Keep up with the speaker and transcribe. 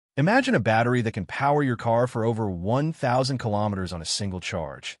Imagine a battery that can power your car for over 1,000 kilometers on a single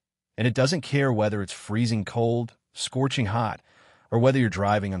charge, and it doesn't care whether it's freezing cold, scorching hot, or whether you're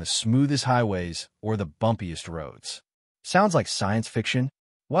driving on the smoothest highways or the bumpiest roads. Sounds like science fiction?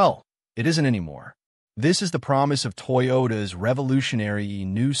 Well, it isn't anymore. This is the promise of Toyota's revolutionary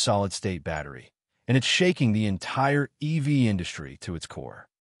new solid-state battery, and it's shaking the entire EV industry to its core.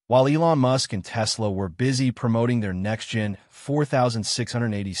 While Elon Musk and Tesla were busy promoting their next-gen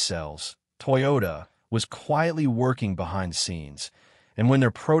 4,680 cells, Toyota was quietly working behind the scenes, and when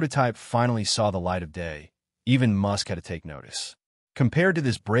their prototype finally saw the light of day, even Musk had to take notice. Compared to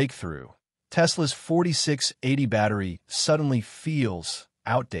this breakthrough, Tesla's 4680 battery suddenly feels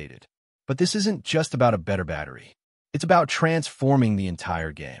outdated. But this isn't just about a better battery. It's about transforming the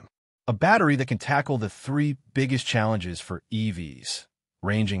entire game. A battery that can tackle the three biggest challenges for EVs: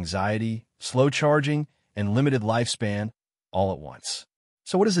 range anxiety, slow charging, and limited lifespan, all at once.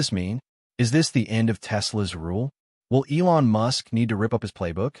 So what does this mean? Is this the end of Tesla's rule? Will Elon Musk need to rip up his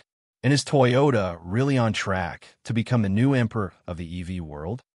playbook? And is Toyota really on track to become the new emperor of the EV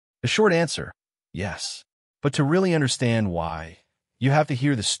world? The short answer, yes. But to really understand why, you have to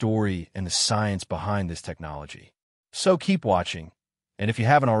hear the story and the science behind this technology. So keep watching, and if you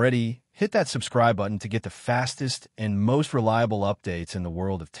haven't already, hit that subscribe button to get the fastest and most reliable updates in the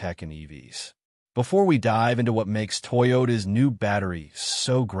world of tech and EVs. Before we dive into what makes Toyota's new battery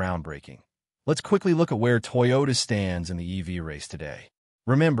so groundbreaking, let's quickly look at where Toyota stands in the EV race today.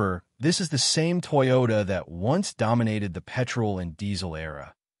 Remember, this is the same Toyota that once dominated the petrol and diesel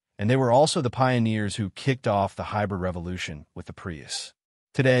era, and they were also the pioneers who kicked off the hybrid revolution with the Prius.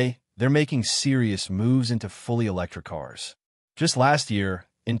 Today, they're making serious moves into fully electric cars. Just last year,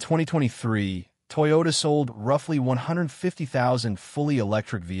 in 2023, Toyota sold roughly 150,000 fully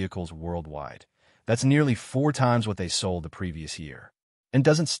electric vehicles worldwide. That's nearly 4 times what they sold the previous year. And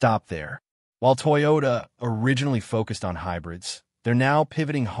doesn't stop there. While Toyota originally focused on hybrids, they're now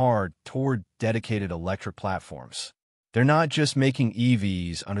pivoting hard toward dedicated electric platforms. They're not just making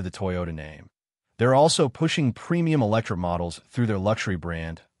EVs under the Toyota name. They're also pushing premium electric models through their luxury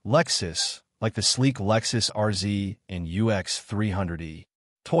brand, Lexus, like the sleek Lexus RZ and UX 300e.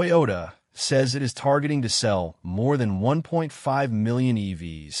 Toyota says it is targeting to sell more than 1.5 million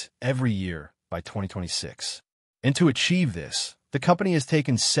EVs every year by 2026. And to achieve this, the company has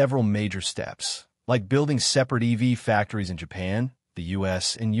taken several major steps, like building separate EV factories in Japan, the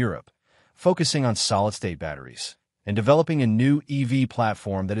US, and Europe, focusing on solid-state batteries, and developing a new EV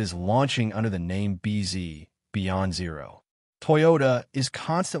platform that is launching under the name BZ, Beyond Zero. Toyota is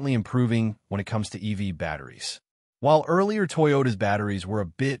constantly improving when it comes to EV batteries. While earlier Toyota's batteries were a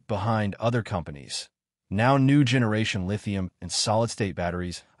bit behind other companies, now new generation lithium and solid-state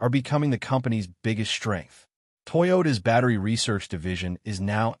batteries are becoming the company's biggest strength. Toyota's battery research division is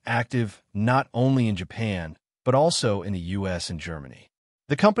now active not only in Japan, but also in the US and Germany.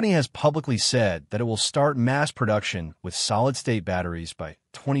 The company has publicly said that it will start mass production with solid-state batteries by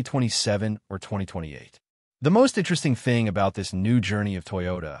 2027 or 2028. The most interesting thing about this new journey of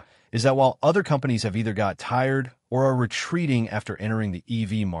Toyota is that while other companies have either got tired or are retreating after entering the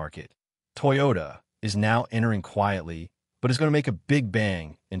EV market, Toyota is now entering quietly, but is going to make a big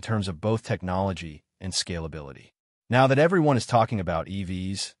bang in terms of both technology and scalability. Now that everyone is talking about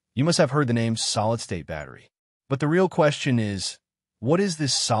EVs, you must have heard the name solid-state battery. But the real question is, what is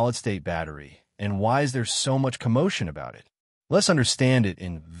this solid-state battery, and why is there so much commotion about it? Let's understand it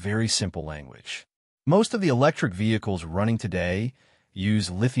in very simple language. Most of the electric vehicles running today use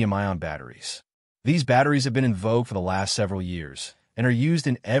lithium-ion batteries. These batteries have been in vogue for the last several years and are used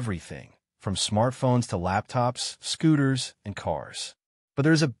in everything, from smartphones to laptops, scooters, and cars. But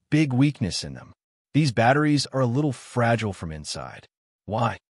there's a big weakness in them. These batteries are a little fragile from inside.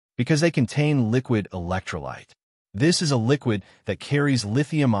 Why? Because they contain liquid electrolyte. This is a liquid that carries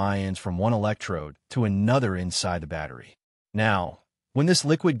lithium ions from one electrode to another inside the battery. Now, when this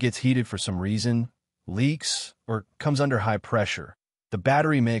liquid gets heated for some reason, leaks, or comes under high pressure, the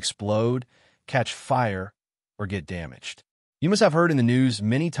battery may explode, catch fire, or get damaged. You must have heard in the news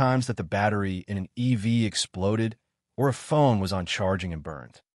many times that the battery in an EV exploded or a phone was on charging and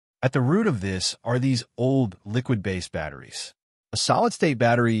burned. At the root of this are these old liquid-based batteries. A solid-state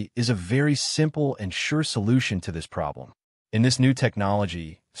battery is a very simple and sure solution to this problem. In this new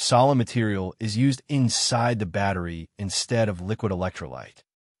technology, solid material is used inside the battery instead of liquid electrolyte.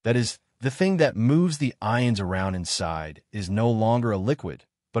 That is, the thing that moves the ions around inside is no longer a liquid,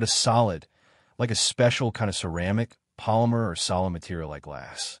 but a solid, like a special kind of ceramic, polymer, or solid material like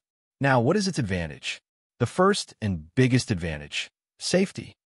glass. Now, what is its advantage? The first and biggest advantage: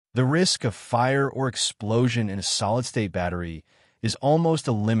 safety. The risk of fire or explosion in a solid-state battery is almost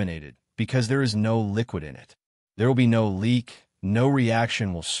eliminated because there is no liquid in it. There will be no leak, no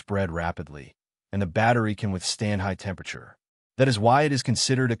reaction will spread rapidly, and the battery can withstand high temperature. That is why it is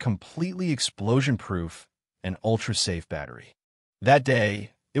considered a completely explosion-proof and ultra-safe battery. That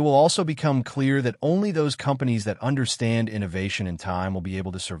day, it will also become clear that only those companies that understand innovation and time will be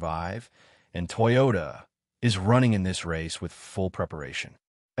able to survive, and Toyota is running in this race with full preparation.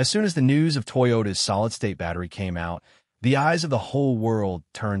 As soon as the news of Toyota's solid-state battery came out, the eyes of the whole world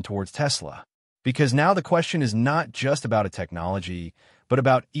turned towards Tesla. Because now the question is not just about a technology, but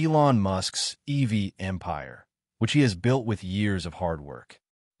about Elon Musk's EV empire, which he has built with years of hard work.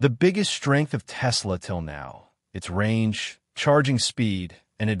 The biggest strength of Tesla till now, its range, charging speed,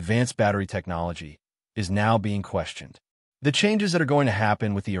 and advanced battery technology, is now being questioned. The changes that are going to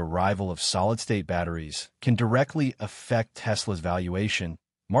happen with the arrival of solid-state batteries can directly affect Tesla's valuation,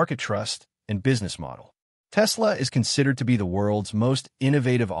 market trust, and business model. Tesla is considered to be the world's most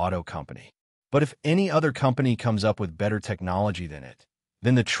innovative auto company. But if any other company comes up with better technology than it,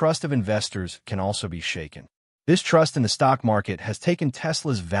 then the trust of investors can also be shaken. This trust in the stock market has taken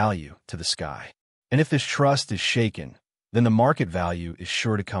Tesla's value to the sky. And if this trust is shaken, then the market value is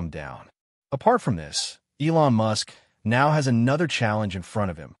sure to come down. Apart from this, Elon Musk now has another challenge in front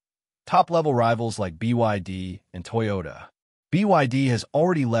of him. Top-level rivals like BYD and Toyota. BYD has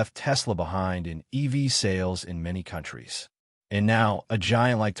already left Tesla behind in EV sales in many countries. And now, a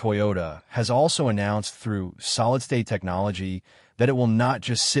giant like Toyota has also announced through solid-state technology that it will not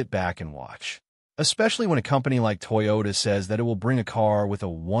just sit back and watch. Especially when a company like Toyota says that it will bring a car with a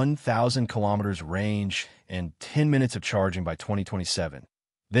 1,000 kilometers range and 10 minutes of charging by 2027.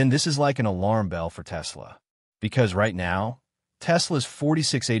 Then this is like an alarm bell for Tesla. Because right now, Tesla's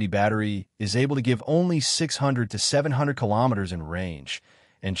 4680 battery is able to give only 600 to 700 kilometers in range,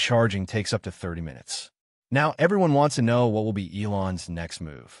 and charging takes up to 30 minutes. Now, everyone wants to know what will be Elon's next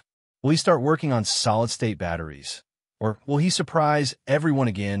move. Will he start working on solid-state batteries? Or will he surprise everyone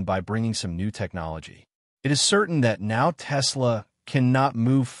again by bringing some new technology? It is certain that now Tesla cannot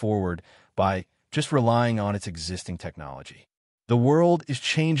move forward by just relying on its existing technology. The world is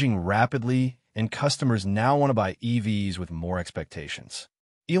changing rapidly, and customers now want to buy EVs with more expectations.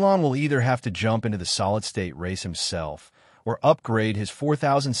 Elon will either have to jump into the solid-state race himself or upgrade his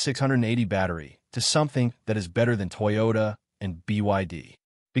 4680 battery to something that is better than Toyota and BYD.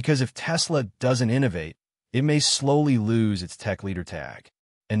 Because if Tesla doesn't innovate, it may slowly lose its tech leader tag.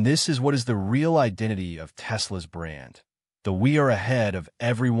 And this is what is the real identity of Tesla's brand, the "we are ahead of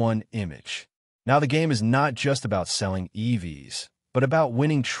everyone" image. Now the game is not just about selling EVs, but about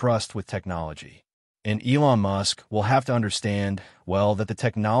winning trust with technology. And Elon Musk will have to understand, well, that the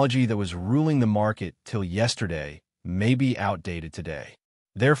technology that was ruling the market till yesterday may be outdated today.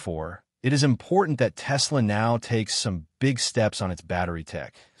 Therefore, it is important that Tesla now takes some big steps on its battery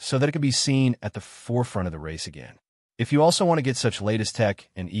tech so that it can be seen at the forefront of the race again. If you also want to get such latest tech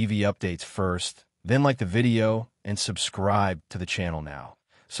and EV updates first, then like the video and subscribe to the channel now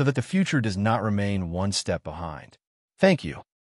so that the future does not remain one step behind. Thank you.